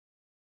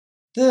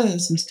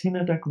This is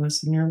Tina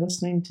Douglas, and you're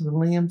listening to the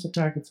Liam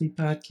Photography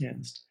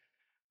Podcast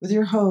with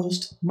your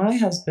host, my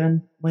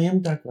husband,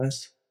 Liam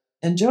Douglas.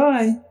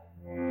 Enjoy!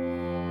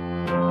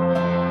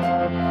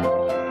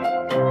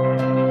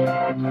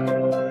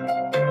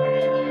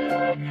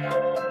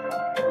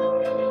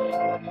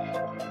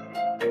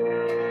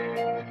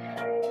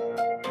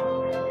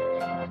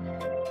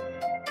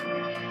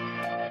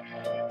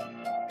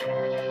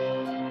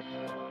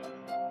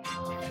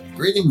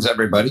 Greetings,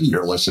 everybody.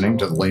 You're listening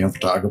to the Liam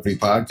Photography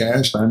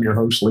Podcast. I'm your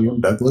host,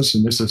 Liam Douglas,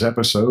 and this is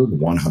episode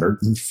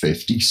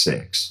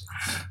 156.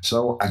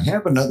 So I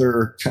have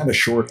another kind of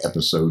short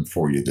episode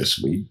for you this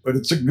week, but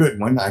it's a good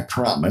one, I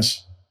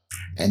promise.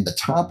 And the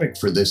topic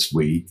for this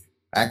week,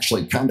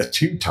 actually kind of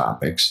two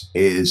topics,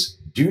 is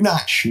do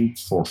not shoot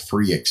for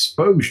free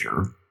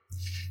exposure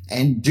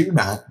and do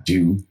not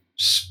do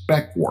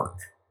spec work.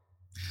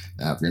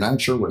 Now, if you're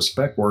not sure what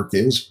spec work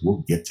is,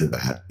 we'll get to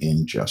that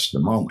in just a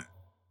moment.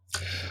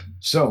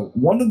 So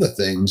one of the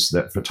things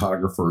that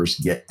photographers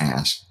get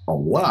asked a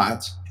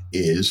lot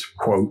is,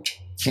 quote,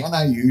 can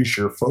I use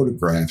your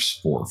photographs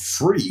for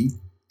free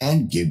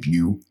and give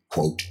you,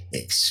 quote,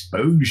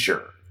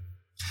 exposure?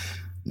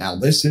 Now,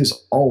 this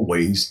is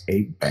always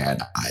a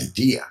bad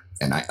idea.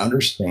 And I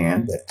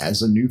understand that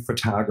as a new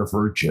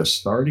photographer just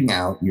starting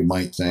out, you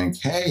might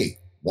think, hey,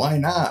 why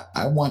not?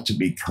 I want to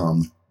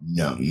become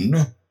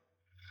known.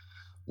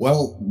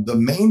 Well, the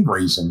main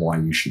reason why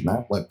you should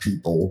not let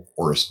people,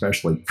 or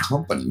especially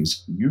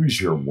companies,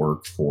 use your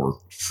work for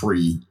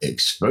free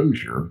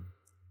exposure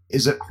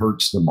is it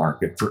hurts the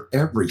market for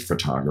every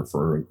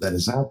photographer that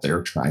is out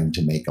there trying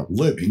to make a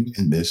living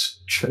in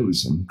this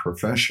chosen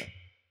profession.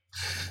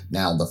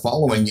 Now, the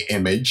following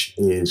image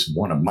is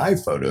one of my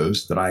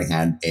photos that I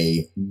had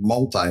a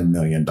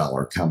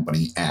multi-million-dollar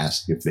company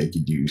ask if they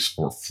could use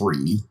for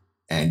free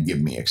and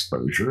give me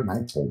exposure, and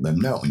I told them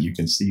no. And you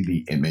can see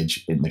the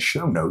image in the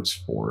show notes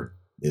for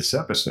this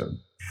episode.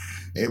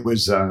 It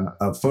was a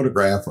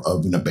photograph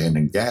of an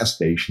abandoned gas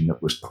station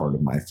that was part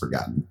of my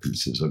Forgotten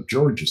Pieces of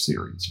Georgia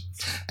series.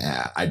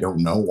 I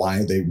don't know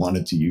why they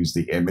wanted to use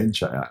the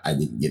image. I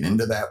didn't get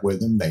into that with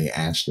them. They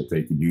asked if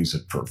they could use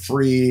it for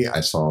free.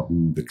 I saw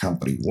who the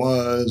company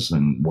was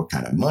and what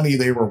kind of money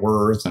they were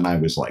worth, and I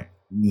was like,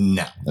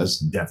 no, that's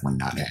definitely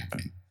not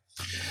happening.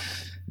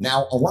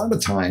 Now, a lot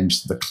of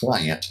times the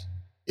client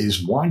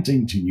is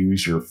wanting to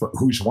use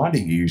who's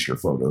wanting to use your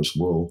photos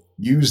will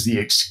use the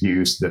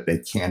excuse that they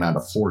cannot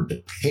afford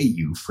to pay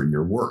you for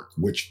your work,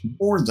 which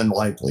more than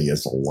likely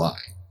is a lie.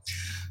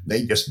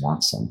 They just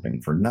want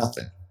something for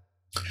nothing.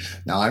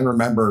 Now, I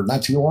remember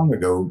not too long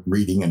ago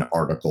reading an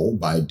article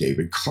by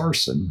David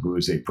Carson, who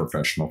is a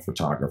professional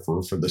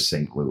photographer for the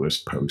St. Louis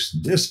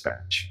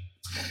Post-Dispatch.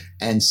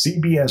 And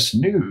CBS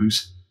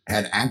News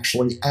had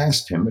actually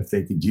asked him if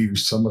they could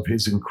use some of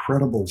his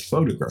incredible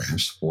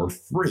photographs for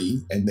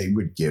free and they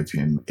would give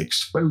him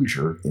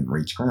exposure in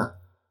return.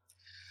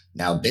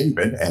 Now,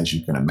 David, as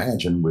you can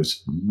imagine,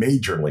 was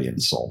majorly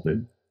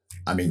insulted.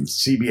 I mean,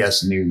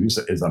 CBS News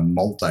is a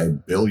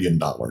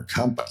multi-billion-dollar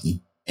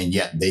company, and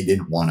yet they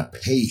didn't want to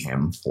pay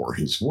him for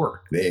his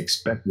work. They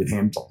expected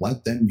him to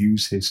let them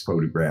use his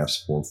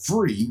photographs for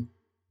free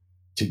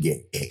to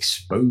get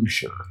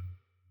exposure.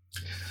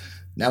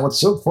 Now,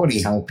 it's so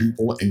funny how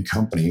people and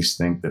companies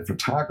think that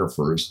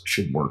photographers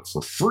should work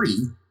for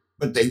free,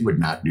 but they would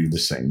not do the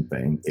same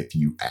thing if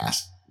you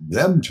asked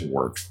them to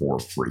work for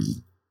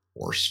free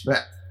or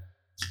spec.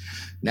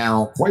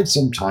 Now, quite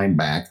some time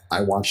back,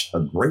 I watched a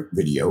great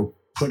video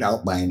put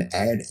out by an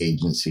ad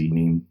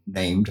agency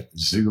named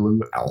Zulu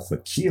Alpha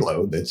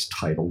Kilo that's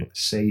titled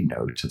Say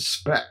No to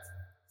Spec.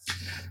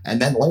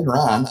 And then later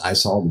on, I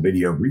saw the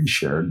video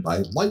reshared by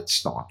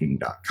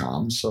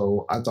lightstalking.com,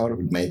 so I thought it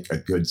would make a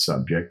good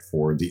subject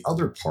for the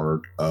other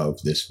part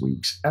of this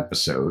week's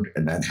episode,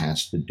 and that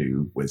has to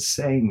do with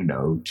saying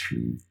no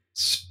to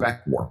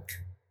spec work.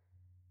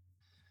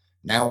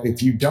 Now,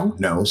 if you don't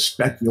know,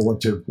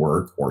 speculative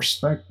work or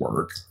spec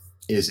work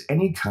is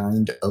any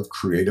kind of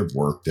creative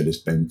work that has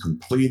been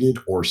completed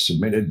or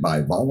submitted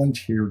by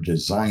volunteer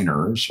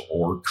designers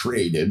or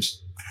creatives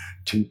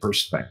to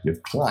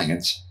prospective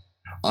clients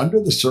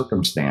under the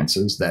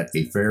circumstances that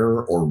a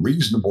fair or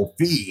reasonable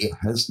fee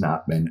has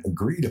not been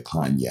agreed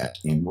upon yet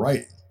in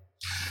writing.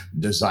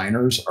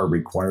 Designers are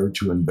required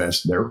to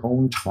invest their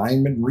own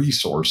time and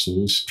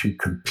resources to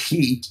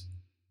compete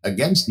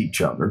against each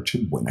other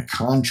to win a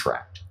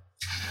contract.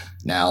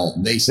 Now,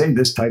 they say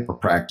this type of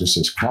practice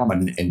is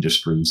common in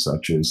industries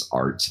such as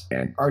arts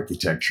and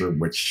architecture,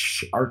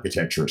 which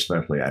architecture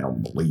especially, I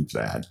don't believe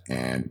that.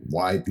 And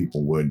why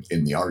people would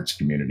in the arts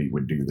community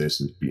would do this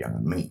is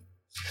beyond me.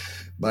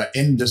 But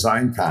in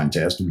design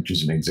contest, which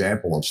is an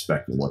example of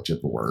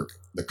speculative work,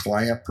 the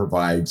client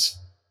provides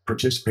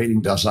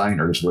participating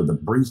designers with a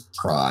brief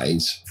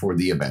prize for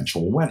the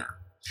eventual winner.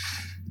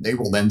 They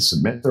will then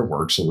submit their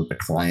work so that the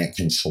client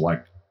can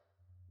select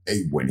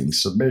a winning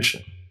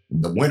submission.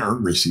 The winner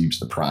receives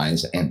the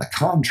prize and the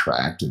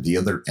contract. The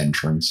other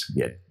entrants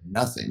get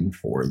nothing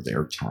for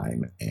their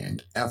time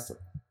and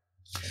effort,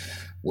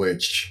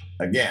 which,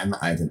 again,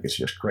 I think is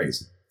just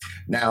crazy.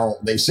 Now,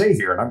 they say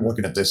here, and I'm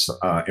looking at this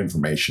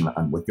information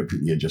on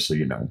Wikipedia just so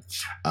you know,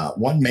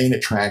 one main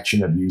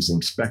attraction of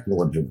using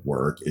speculative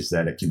work is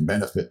that it can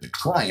benefit the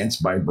clients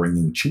by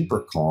bringing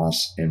cheaper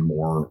costs and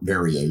more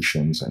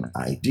variations and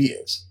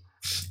ideas.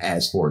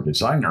 As for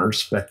designers,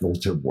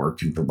 speculative work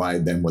can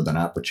provide them with an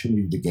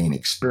opportunity to gain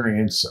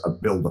experience,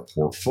 build a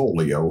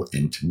portfolio,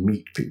 and to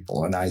meet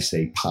people. And I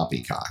say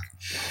poppycock.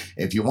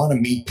 If you want to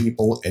meet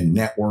people and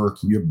network,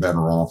 you're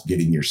better off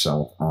getting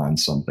yourself on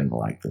something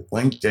like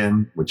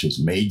LinkedIn, which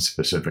is made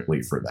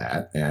specifically for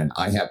that. And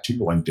I have 2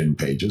 LinkedIn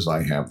pages.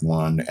 I have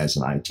one as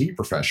an IT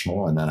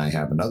professional, and then I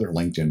have another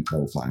LinkedIn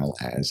profile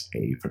as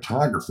a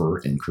photographer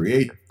and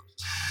creative.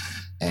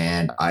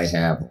 And I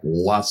have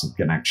lots of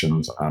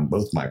connections on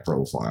both my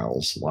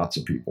profiles, lots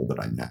of people that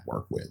I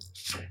network with.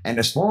 And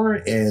as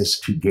far as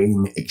to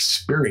gain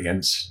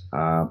experience,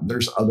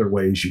 there's other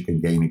ways you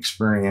can gain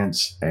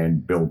experience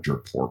and build your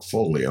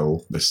portfolio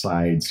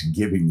besides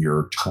giving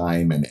your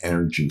time and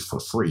energy for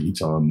free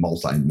to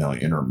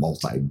multi-million or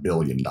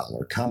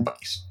multi-billion-dollar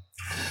companies.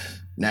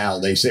 Now,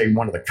 they say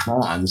one of the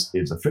cons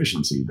is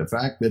efficiency. The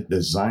fact that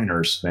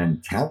designers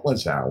spend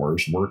countless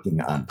hours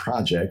working on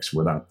projects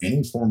without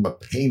any form of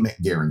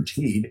payment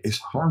guaranteed is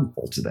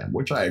harmful to them,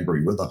 which I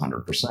agree with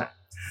 100%.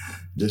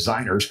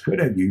 Designers could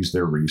have used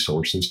their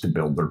resources to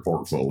build their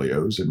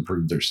portfolios,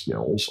 improve their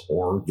skills,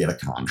 or get a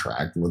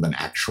contract with an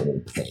actual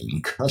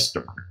paying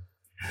customer.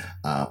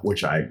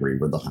 Which I agree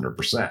with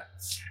 100%.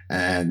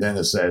 And then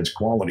it says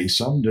quality.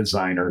 Some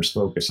designers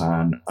focus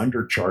on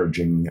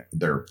undercharging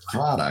their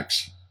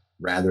products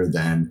rather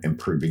than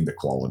improving the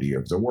quality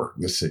of the work.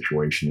 This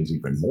situation is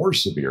even more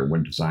severe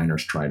when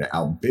designers try to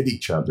outbid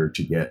each other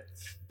to get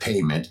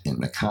payment in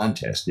the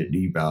contest. It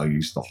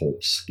devalues the whole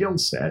skill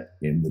set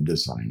in the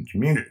design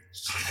community.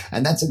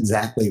 And that's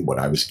exactly what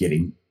I was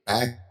getting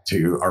back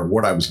to, or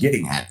what I was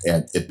getting at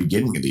the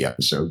beginning of the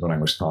episode when I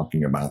was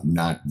talking about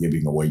not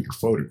giving away your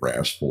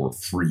photographs for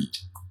free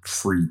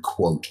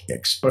quote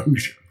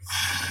exposure.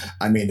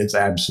 I mean, it's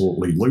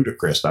absolutely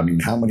ludicrous. I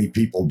mean, how many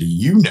people do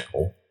you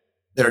know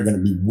that are going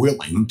to be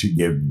willing to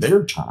give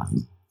their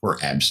time for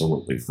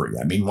absolutely free?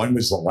 I mean, when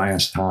was the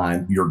last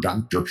time your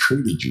doctor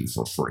treated you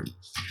for free?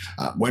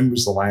 When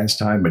was the last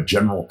time a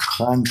general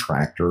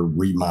contractor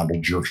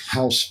remodeled your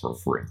house for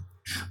free?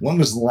 When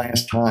was the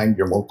last time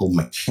your local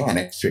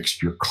mechanic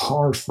fixed your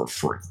car for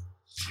free?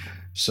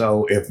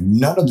 So if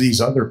none of these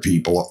other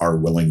people are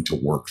willing to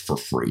work for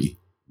free,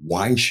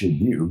 why should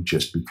you,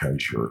 just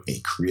because you're a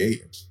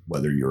creative,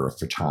 whether you're a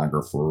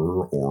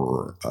photographer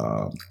or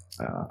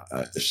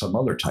some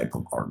other type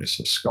of artist,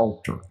 a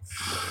sculptor,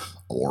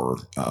 or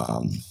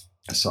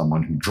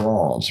someone who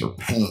draws or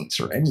paints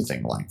or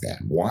anything like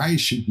that? Why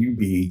should you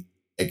be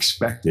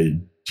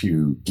expected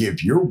to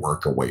give your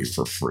work away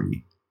for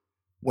free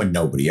when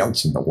nobody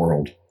else in the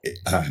world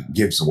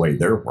gives away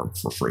their work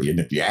for free? And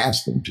if you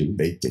ask them to,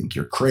 they think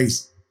you're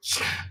crazy.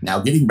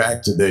 Now, getting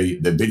back to the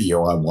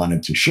video I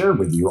wanted to share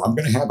with you, I'm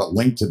going to have a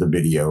link to the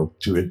video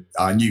to it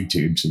on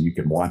YouTube so you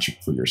can watch it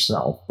for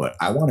yourself. But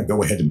I want to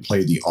go ahead and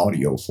play the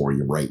audio for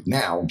you right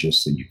now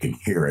just so you can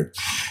hear it.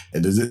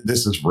 And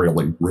this is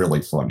really,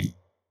 really funny.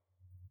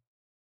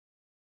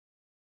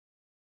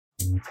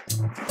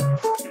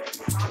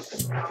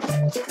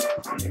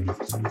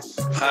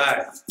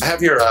 Hi, I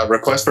have your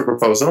request for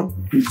proposal.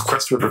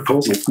 Request for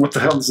proposal? What the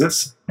hell is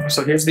this?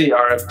 So here's the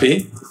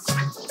RFP.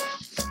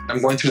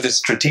 I'm going through this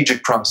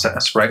strategic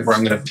process, right, where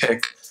I'm going to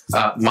pick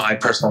my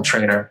personal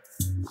trainer.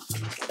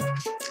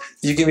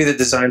 You give me the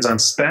designs on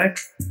spec,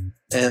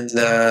 and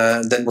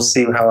then we'll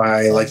see how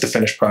I like the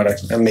finished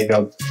product, and maybe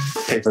I'll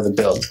pay for the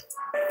build.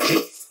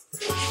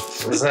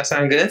 Doesn't that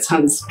sound good?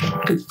 Sounds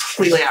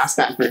completely ass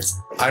backwards.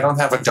 I don't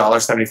have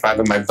 $1.75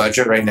 in my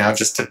budget right now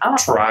just to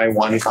try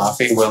one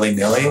coffee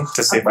willy-nilly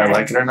to see if I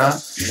like it or not.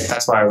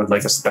 That's why I would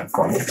like a spec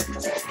one.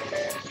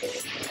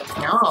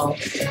 No.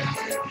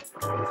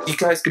 You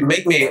guys could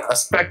make me a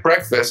spec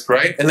breakfast,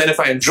 right? And then if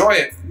I enjoy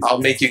it, I'll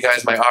make you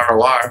guys my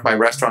ROR, my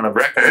restaurant of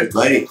record. Hey,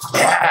 buddy.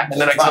 Yeah.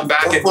 And then I come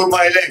back and... pull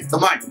my leg.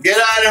 Come on. Get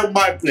out of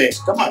my place.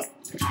 Come on.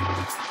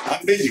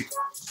 I'm busy.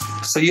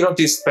 So you don't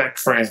do spec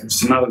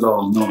frames? Not at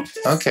all, no.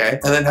 Okay.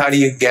 And then how do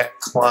you get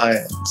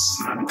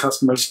clients?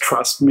 Customers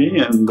trust me,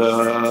 and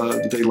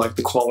they like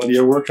the quality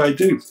of work I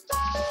do.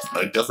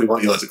 I definitely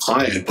want you as a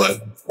client,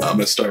 but I'm going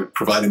to start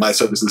providing my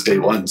services day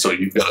one, so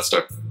you've got to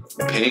start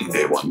paying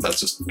day one. That's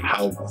just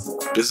how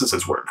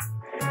businesses work.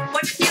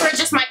 What if you were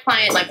just my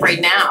client, like right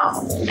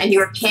now, and you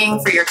were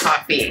paying for your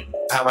coffee?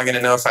 How am I going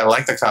to know if I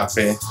like the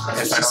coffee if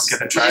I don't get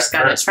to try You it just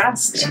gotta first?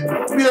 trust.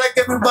 Be like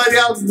everybody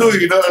else do,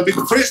 you know. I mean,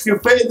 first you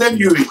pay, then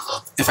you eat.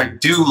 If I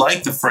do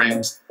like the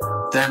frames,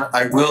 then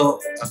I will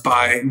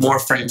buy more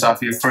frames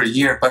off you for a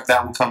year, but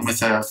that will come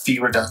with a fee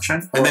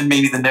reduction. And then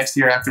maybe the next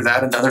year after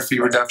that, another fee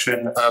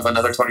reduction of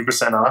another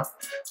 20% off.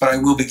 But I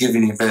will be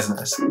giving you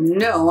business.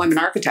 No, I'm an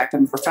architect.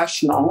 I'm a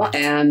professional,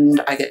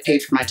 and I get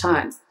paid for my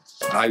time.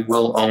 I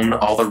will own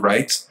all the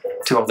rights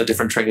to all the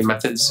different trading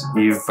methods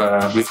we've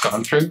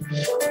gone through.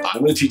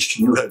 I'm going to teach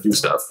you how to do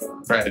stuff,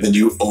 Right. and then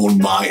you own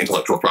my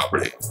intellectual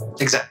property.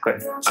 Exactly.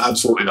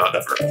 Absolutely not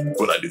ever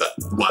would I do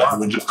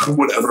that. Who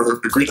would ever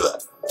agree to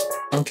that?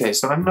 Okay,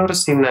 so I'm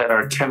noticing that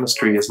our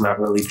chemistry is not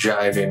really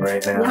jiving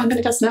right Well, now. I'm going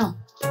to guess no.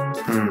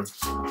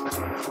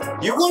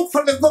 You work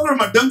for the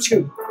government, don't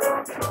you?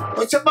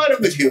 What's the matter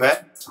with you, man?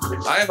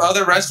 I have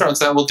other restaurants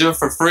that will do it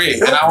for free,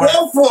 and I Go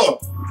want. for it.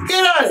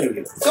 Get out of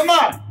here. Come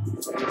on.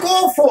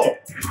 Go for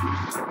it.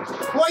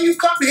 Why you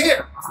come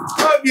here?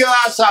 Drive your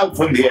ass out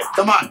from here.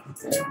 Come on.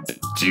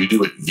 Do you do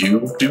what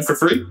you do for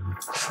free?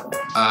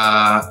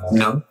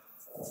 No.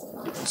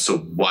 So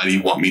why do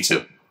you want me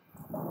to?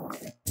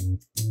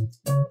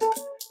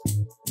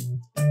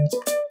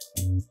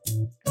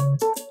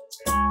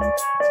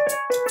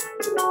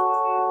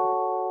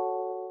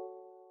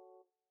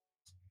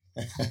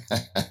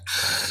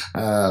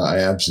 I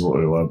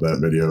absolutely love that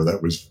video.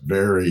 That was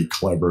very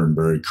clever and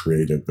very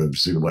creative of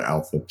Zula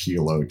Alpha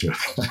Kilo to,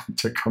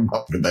 to come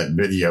up with that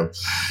video.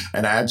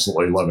 And I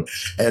absolutely love it.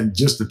 And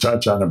just to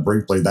touch on it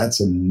briefly, that's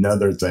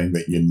another thing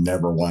that you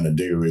never want to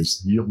do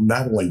is you'll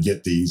not only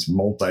get these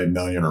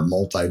multi-million or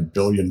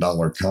multi-billion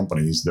dollar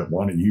companies that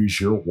want to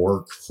use your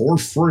work for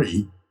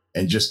free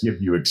and just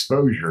give you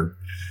exposure,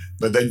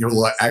 but then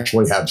you'll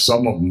actually have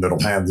some of them that'll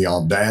have the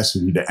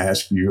audacity to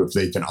ask you if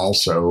they can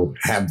also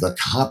have the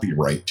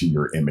copyright to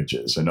your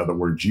images. In other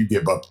words, you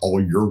give up all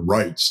your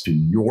rights to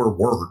your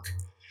work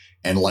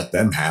and let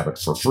them have it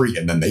for free.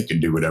 And then they can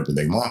do whatever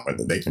they want with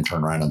it. They can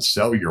turn around and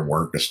sell your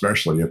work,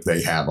 especially if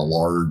they have a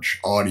large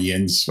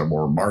audience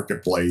or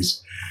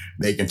marketplace.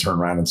 They can turn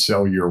around and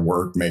sell your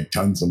work, make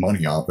tons of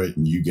money off it,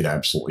 and you get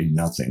absolutely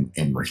nothing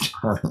in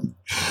return.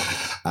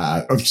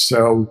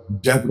 So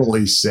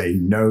definitely say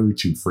no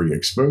to free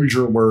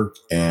exposure work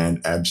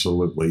and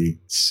absolutely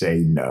say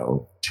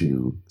no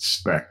to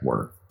spec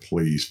work.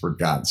 Please, for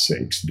God's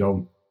sakes,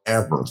 don't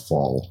ever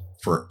fall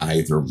for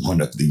either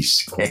one of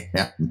these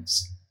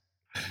scams.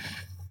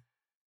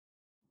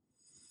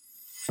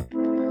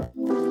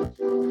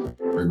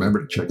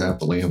 Remember to check out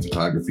the Liam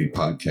Photography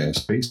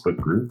Podcast Facebook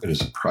group. It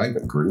is a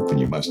private group, and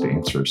you must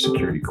answer a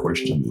security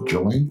question to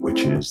join,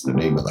 which is the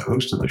name of the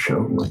host of the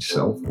show,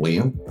 myself,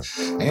 Liam.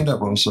 And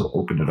I've also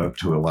opened it up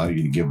to allow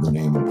you to give the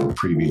name of a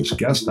previous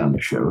guest on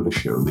the show to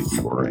show that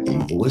you are a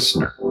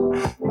listener.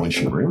 Once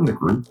you're in the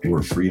group, you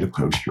are free to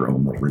post your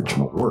own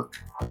original work.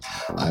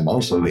 I'm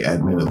also the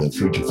admin of the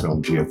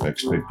Fujifilm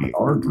GFX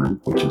 50R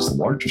group, which is the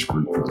largest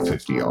group for the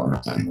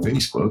 50R on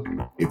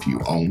Facebook. If you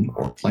own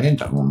or plan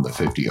to own the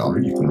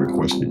 50R, you can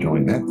request to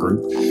join that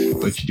group,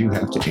 but you do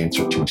have to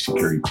answer 2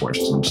 security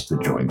questions to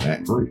join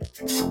that group.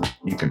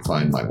 You can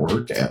find my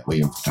work at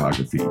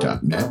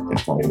liamphotography.net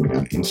and follow me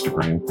on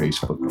Instagram,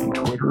 Facebook, and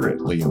Twitter at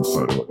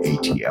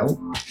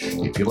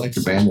liamphotoatl. If you like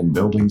abandoned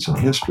buildings and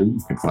history,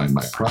 you can find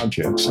my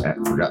projects at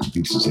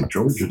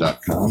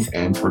forgottenpiecesofgeorgia.com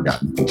and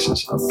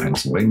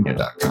forgottenpiecesofpennsylvania.com.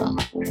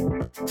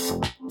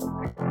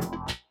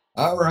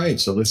 All right,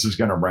 so this is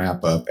going to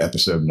wrap up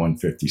episode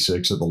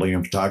 156 of the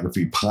Liam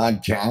Photography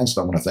Podcast.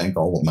 I want to thank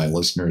all of my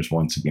listeners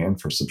once again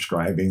for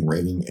subscribing,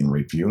 rating, and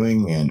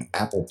reviewing in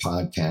Apple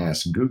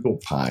Podcasts, Google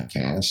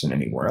Podcasts, and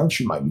anywhere else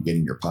you might be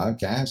getting your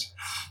podcasts.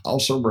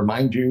 Also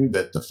remind you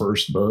that the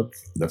first book,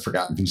 The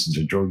Forgotten Pieces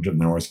of Georgia and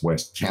the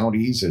Northwest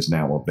Counties, is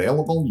now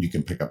available. You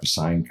can pick up a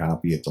signed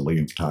copy at the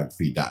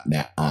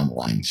liamphotography.net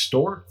online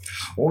store,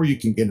 or you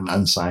can get an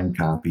unsigned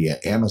copy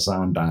at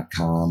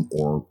amazon.com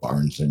or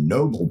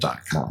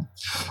barnesandnoble.com.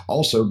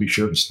 Also, be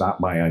sure to stop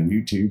by on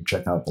YouTube,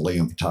 check out the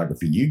Liam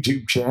Photography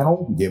YouTube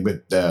channel, give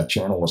it the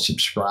channel a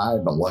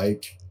subscribe, a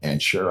like,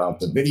 and share out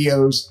the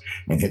videos,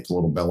 and hit the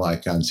little bell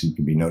icon so you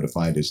can be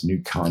notified as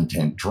new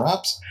content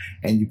drops.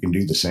 And you can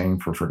do the same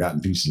for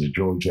Forgotten Pieces of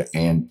Georgia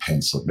and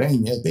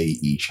Pennsylvania. They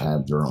each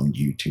have their own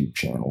YouTube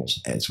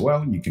channels as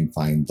well. You can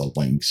find the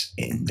links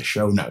in the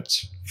show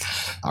notes.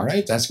 All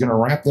right, that's going to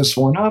wrap this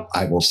one up.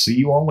 I will see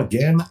you all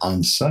again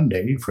on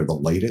Sunday for the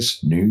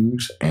latest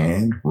news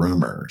and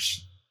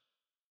rumors.